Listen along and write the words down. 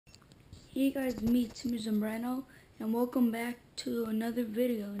Hey guys, me Timmy Zambrano, and welcome back to another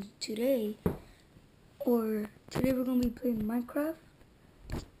video. Today we're gonna be playing Minecraft.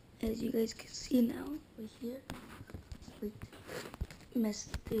 As you guys can see now, right here. Wait,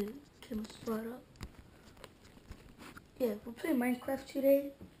 messed the camera spot up. Yeah, we're playing Minecraft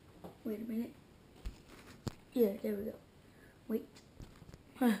today. Wait a minute. Yeah, there we go. Wait.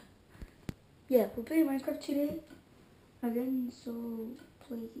 Yeah, we're playing Minecraft today. Again, so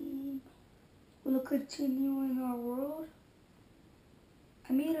playing. We'll continue in our world.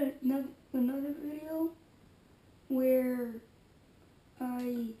 I made another video where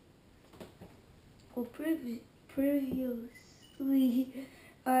previously,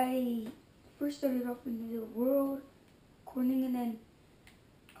 I first started off in the world recording, and then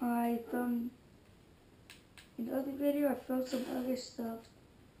I found, in the other video, I found some other stuff.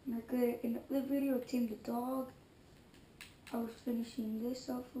 And in the other video, I tamed the dog. I was finishing this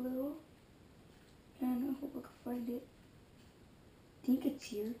off a little, and I hope I can find it. I think it's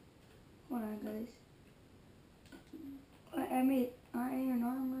here. Hold on, guys. I made iron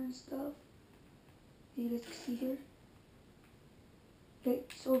armor and stuff. You guys can see here.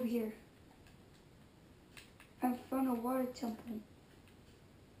 It's over here. I found a water temple.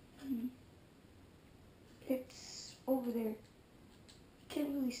 It's over there. I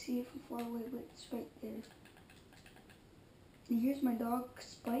can't really see it from far away, but it's right there. And here's my dog,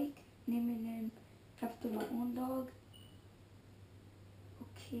 Spike, naming him after my own dog.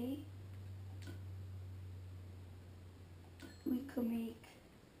 Okay. We could make,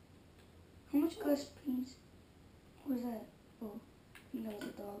 how much glass panes? What was that? Oh, that was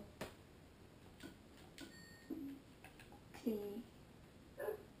a dog. Okay.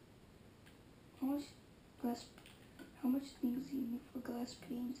 How much things do you need for glass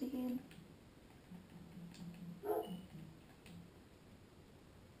panes again?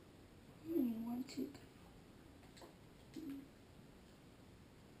 Only 1, 2, 3.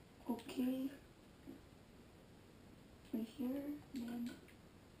 Okay. Right here, and then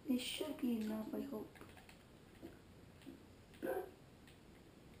this should be enough, I hope.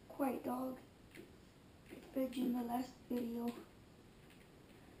 Quiet dog. I fed you in the last video.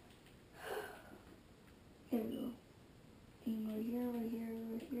 There we go. And right here, right here,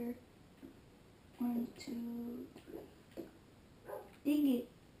 right here. 1, 2, 3. Dang it.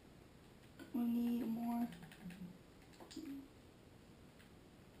 We need more.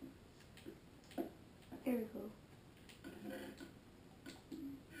 There we go.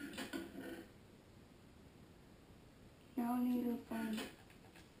 Now I need to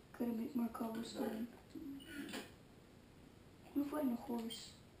gotta make more cobblestone. I'm gonna find a horse.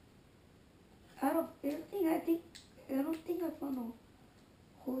 I don't think I found a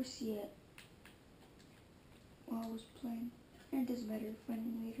horse yet while I was playing. And it doesn't matter,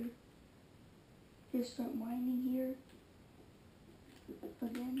 finding later. Just start mining here.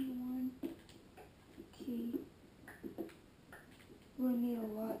 Again, 1. Okay. We'll need a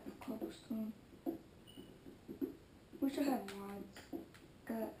lot of cobblestone. Wish I had mods,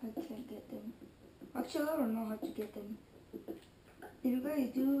 but I can't get them. Actually, I don't know how to get them. If you guys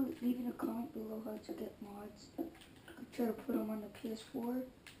do, leave in a comment below how to get mods. I could try to put them on the PS4.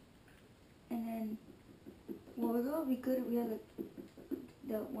 And then, well, that would be good if we had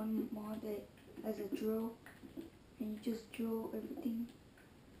that one mod that has a drill. And you just drill everything.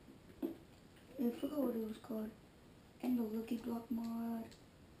 I forgot what it was called. And the Lucky Block mod.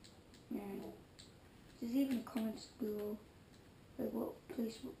 Man. Just leave in the comments below, like what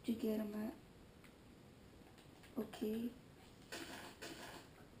place to get them at. Okay.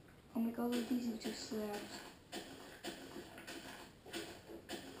 I'll make all of these into slabs.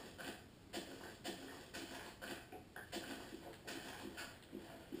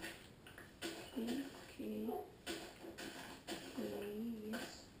 Okay.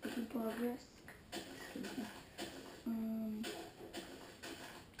 Yes. Making progress.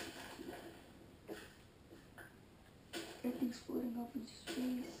 Everything's floating up into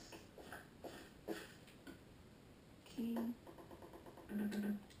space. Okay.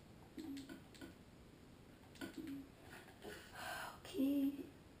 Okay.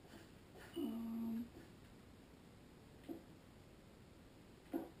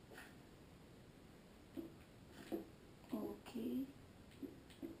 Okay.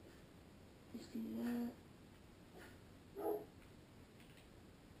 Let's do that.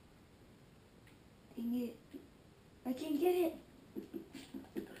 Dang it. I can't get it.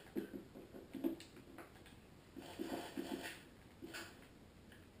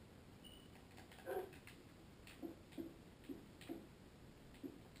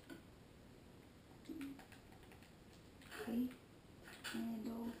 Okay. And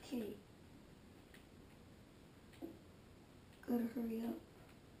okay. Gotta hurry up.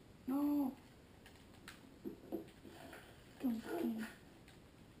 No. Don't think.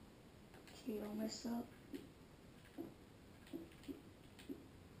 Okay, don't mess up.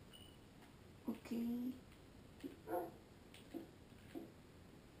 Okay.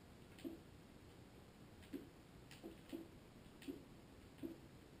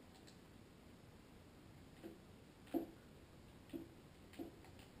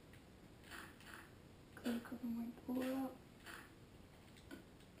 Gotta cover my door up.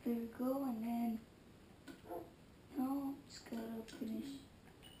 There we go, and then now just gotta finish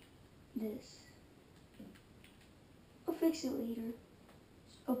this. I'll fix it later.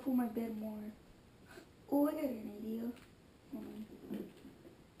 I'll pull my bed more. Oh, I got an idea. Hold on.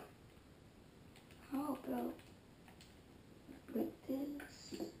 How about like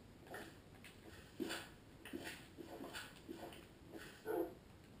this?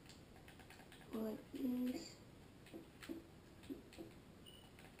 Like this.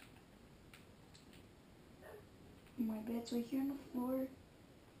 My bed's right here on the floor.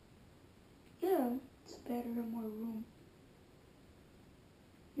 Yeah, it's better, have more room.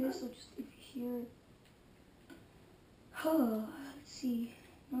 This will just leave here. Huh, let's see.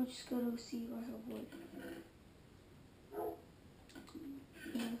 Now just gotta see if I have wood.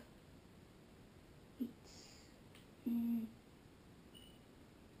 Yeah. It's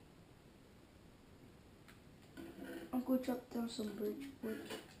I'll go chop down some birch wood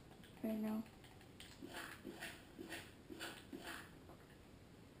right now.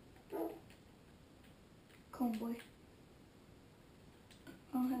 Come on, boy.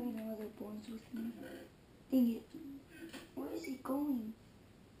 I don't have any other bones with me. Dang it. Where is he going?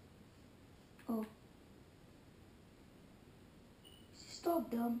 Oh. Stop,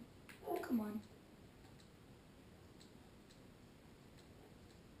 dumb. Come on.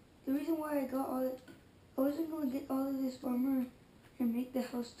 The reason why I got all it, I wasn't going to get all of this armor and make the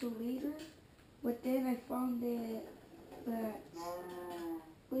house till later, but then I found that,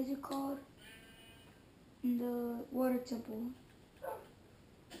 what is it called? In the water temple.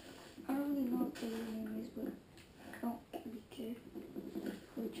 I don't really know what the name is, but I don't really care.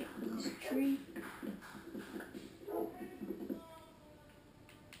 Go check this tree.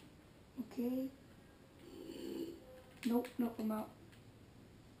 Okay. Nope, I'm out.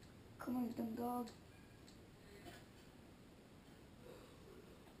 Come on, dumb dog.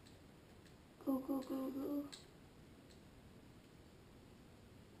 Go.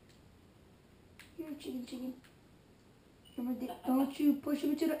 Here, chicken. Come on, don't you push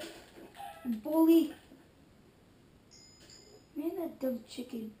him into the bully. Man, that dumb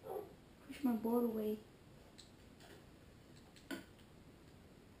chicken. Push my board away.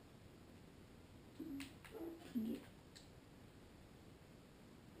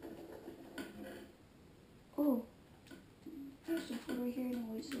 Oh, there's some food right here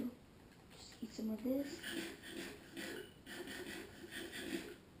anyway, so just eat some of this.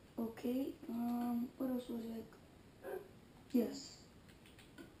 Okay, what else was it? Yes.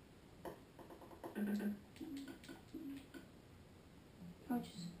 I'll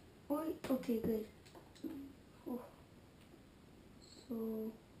just, okay, good. Oh. So,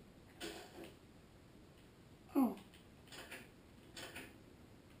 oh.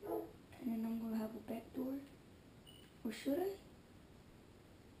 And then I'm gonna have a back door. Or should I?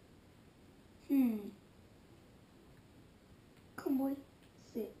 Come boy.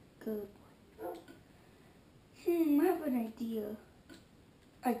 Sit. Good boy. I have an idea.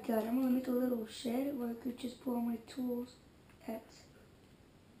 I got it. I'm gonna make a little shed where I could just put all my tools at.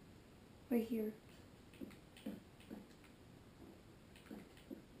 Right here.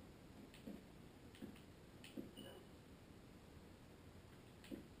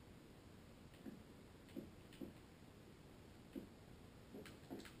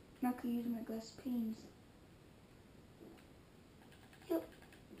 Now I can use my glass panes. Yep.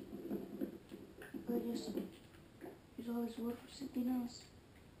 But just use all this wood for something else.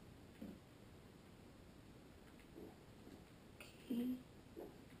 Okay.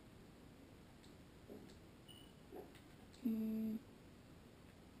 I'm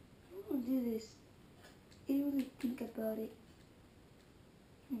gonna do this. I didn't really think about it.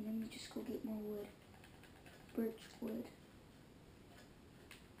 Let me just go get more wood. Birch wood.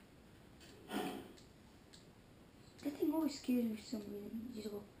 That thing always scares me for some reason. You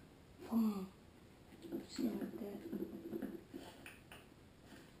just go, boom. Something like that.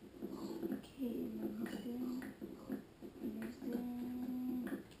 Okay, and there's down. And there's down.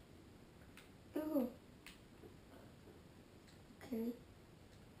 Oh. Okay.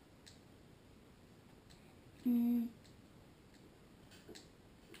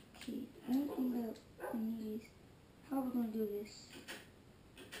 Okay, I don't think that we need is. How about gonna do this?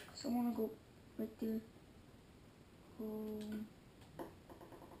 Cause I wanna go right there.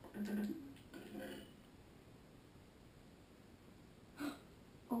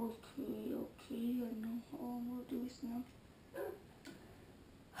 Okay, I know how I'm gonna do this now.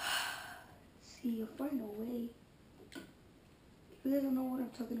 See, I'll find a way. If you guys don't know what I'm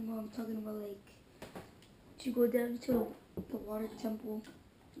talking about like to go down to the water temple.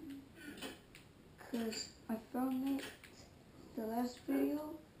 Cause I found it the last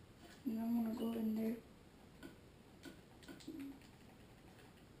video and I'm gonna go in there.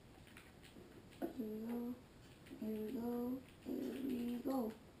 Here we go. Here we go. Here we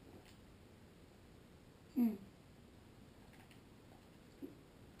go.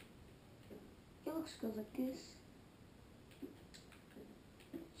 It looks good like this.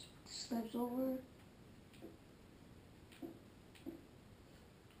 Just put the slabs over.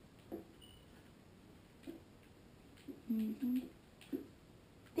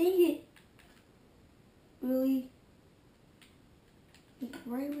 Dang it! Really? Like,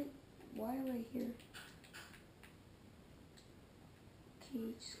 why right here?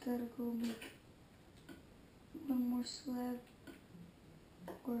 Okay, just gotta go make one more slab.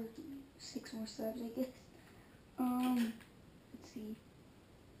 Or 6 more slabs, I guess. Let's see.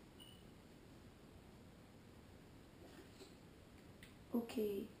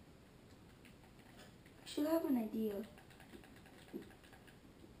 Okay. I should have an idea.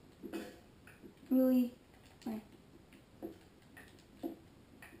 Really? Fine.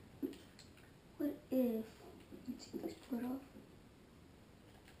 What if... Let's take this part off.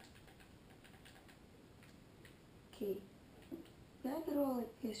 Okay. If I get all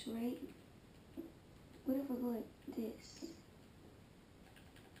like this, right? What if I go like this?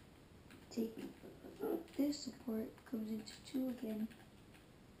 Take this support, comes into 2 again.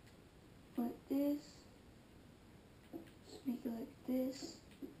 Like this. Just make it like this.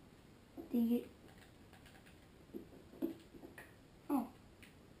 Dang it. Oh.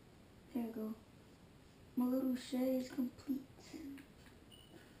 There we go. My little shed is complete.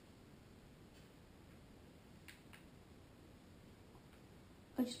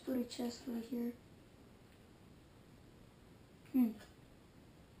 I just put a chest right here.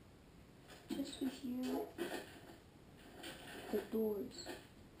 Just right here. The doors.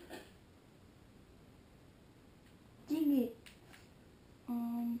 Dang it.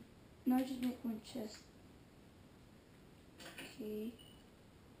 Now I just make one chest. Okay.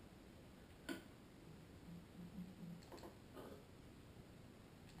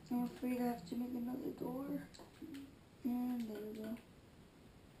 I'm afraid I have to make another door. And there we go.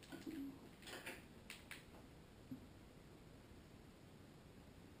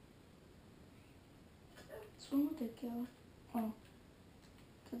 What's wrong with that cow? Oh. I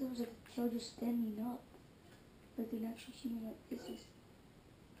thought there was like a cow just standing up. Like an actual human, like this is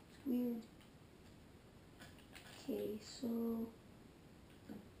weird. Okay, so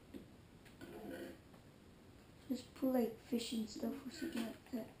just put like fish and stuff or something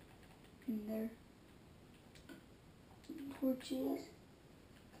like that in there. Torches.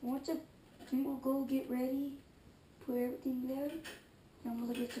 Once I'm gonna go get ready, put everything there, and I'm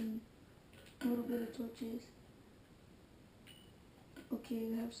gonna get some little bit of torches. Okay,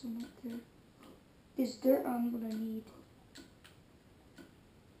 we have some right there. This dirt I'm gonna need.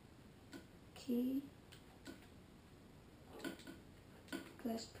 Okay.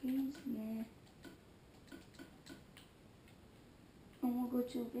 Glass panes, nah. I'm gonna go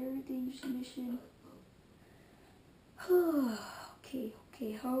to a very dangerous mission.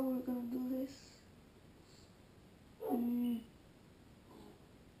 Okay, how are we gonna do this?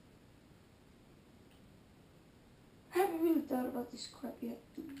 I haven't really thought about this crap yet.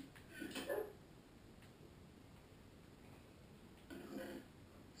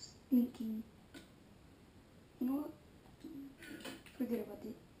 Thinking, you know what? Forget about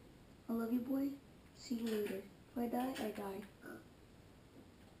it. I love you, boy. See you later. If I die, I die.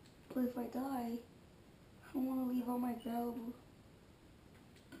 But if I die, I want to leave all my valuable.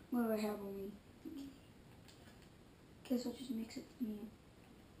 What do I have on me? Guess I'll just mix it to me.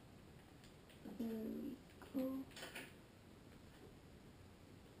 There we go.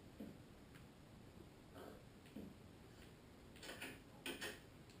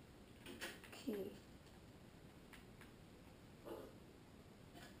 Okay.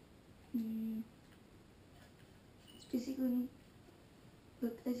 It's basically,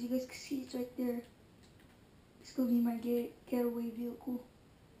 look, as you guys can see, it's right there. It's gonna be my getaway vehicle.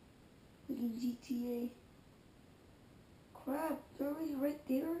 Like in GTA. Crap, they're already right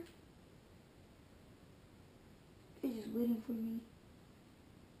there. They're just waiting for me.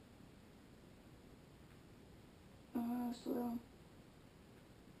 down, slow down.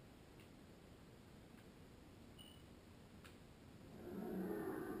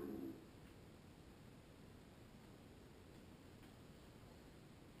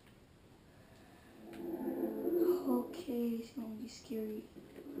 Okay, it's gonna be scary.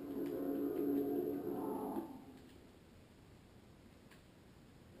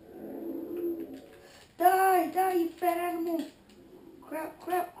 Die, die, you fat animal! Crap,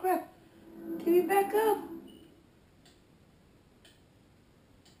 crap, crap! Get me back up!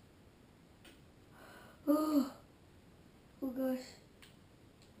 Oh, oh gosh.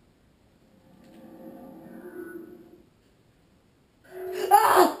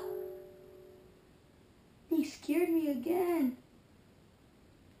 Ah! He scared me again.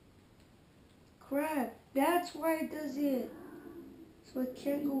 Crap, that's why it does it. So I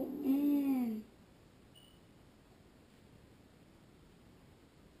can't go in.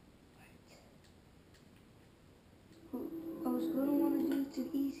 I was gonna want to do it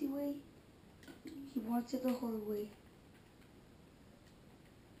the easy way. He wants it the hard way.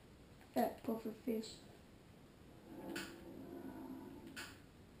 That pufferfish.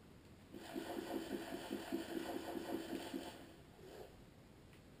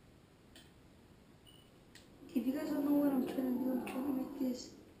 If you guys don't know what I'm trying to do, I'm trying to make this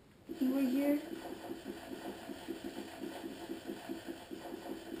thing right here.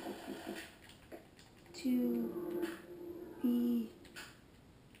 To be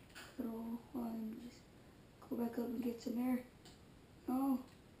little. Hold on, let me just go back up and get some air. No.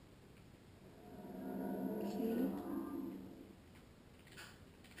 Okay.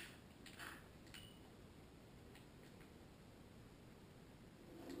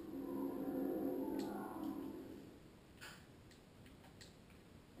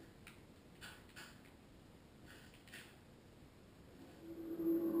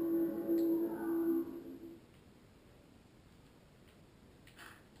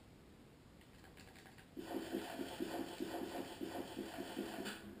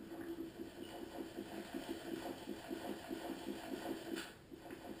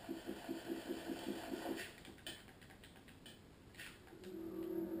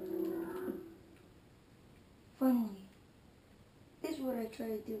 Finally. This is what I try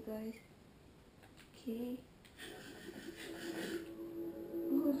to do, guys. Okay.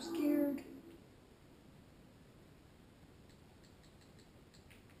 Oh, I'm scared.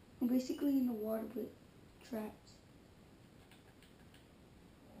 I'm basically in the water with traps.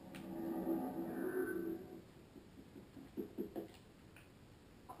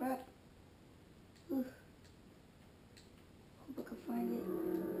 Crap. Ugh. Hope I can find it.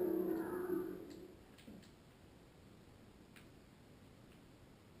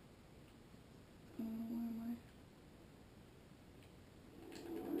 Where am I?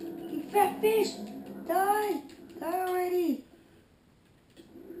 You fat fish! Die! Die already!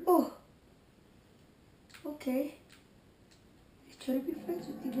 Oh! Okay. I try to be friends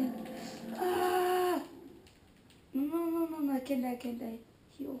with you then. Ah! No, I can't die, I can't die.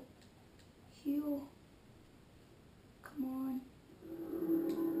 Heal. Heal. Come on.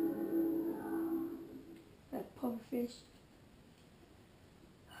 That pufferfish.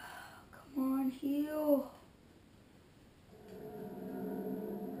 Come on, heal.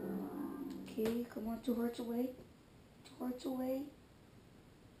 Okay, come on, 2 hearts away. 2 hearts away.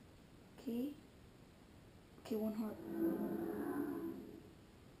 Okay. Okay, 1 heart.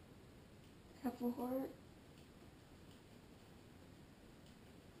 Half a heart.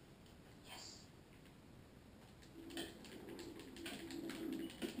 Yes.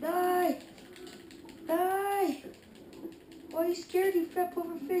 Die! Die! Why are you scared, you fat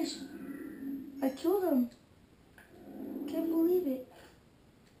pufferfish? I killed him. Can't believe it.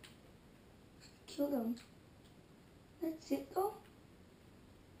 Killed him. That's it though?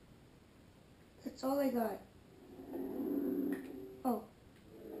 That's all I got. Oh.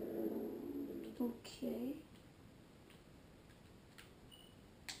 Okay.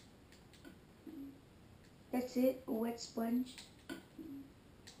 That's it, a wet sponge.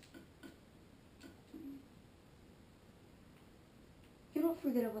 You don't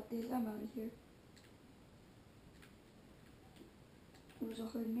forget about this, I'm out of here. It was a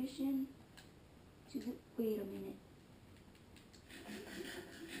hard mission. Wait a minute.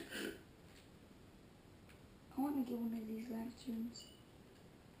 I want to get one of these lanterns.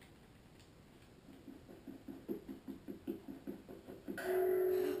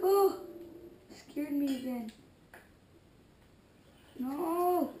 Oh! Scared me again.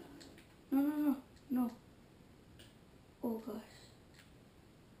 No! No. Oh gosh.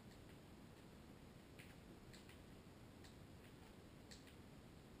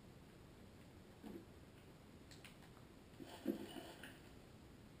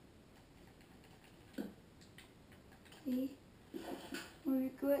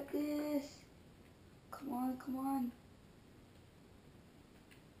 go at this. Come on, come on.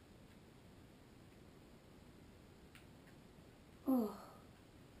 Oh.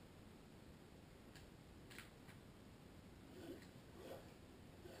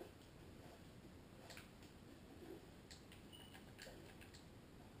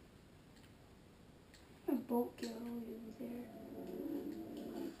 My boat get all the way over there.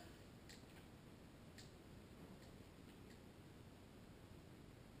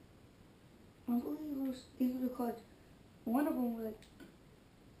 I believe these were called. One of them was like,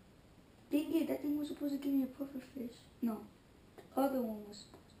 dang it, that thing was supposed to give me a pufferfish. No, the other one was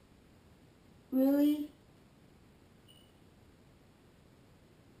supposed to. Really?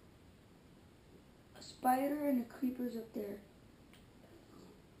 A spider and a creeper's up there.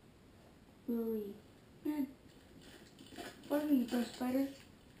 Really? Man. Follow me, you dumb spider.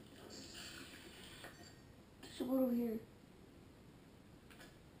 Get your boat over here.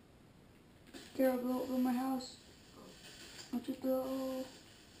 There, I'll go over my house. Don't you go.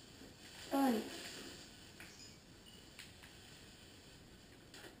 Die.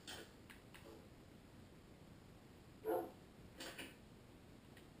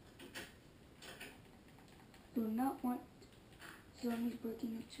 Do not want zombies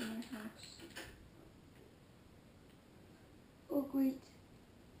breaking into my house. Oh, great.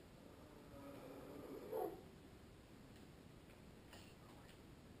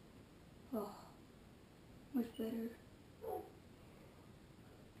 Oh, much better.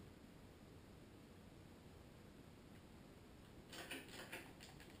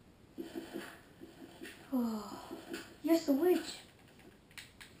 Oh, yes, a witch.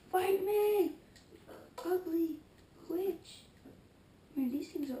 Fight me, ugly witch. Man, these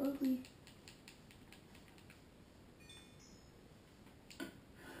things are ugly.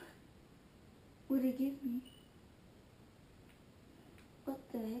 What did they give me? What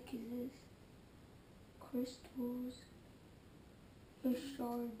the heck is this? Crystals. A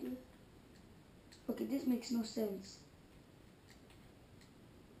shard. Okay, this makes no sense.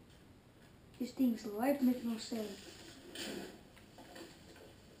 This thing's life makes no sense.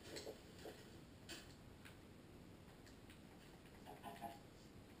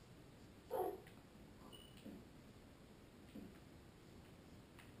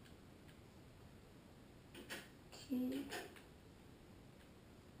 Okay.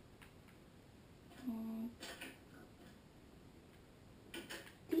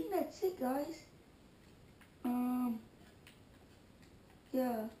 I think that's it, guys.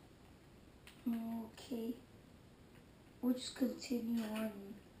 Yeah. Okay. We'll just continue on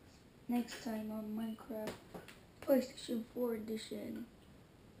next time on Minecraft PlayStation 4 edition.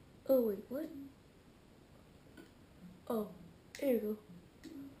 Oh wait, what? Oh, there you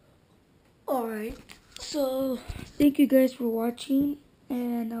go. Alright, so thank you guys for watching,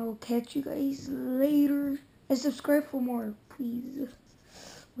 and I'll catch you guys later. And subscribe for more, please.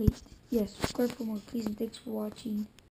 Wait, yes, subscribe for more, please, and thanks for watching.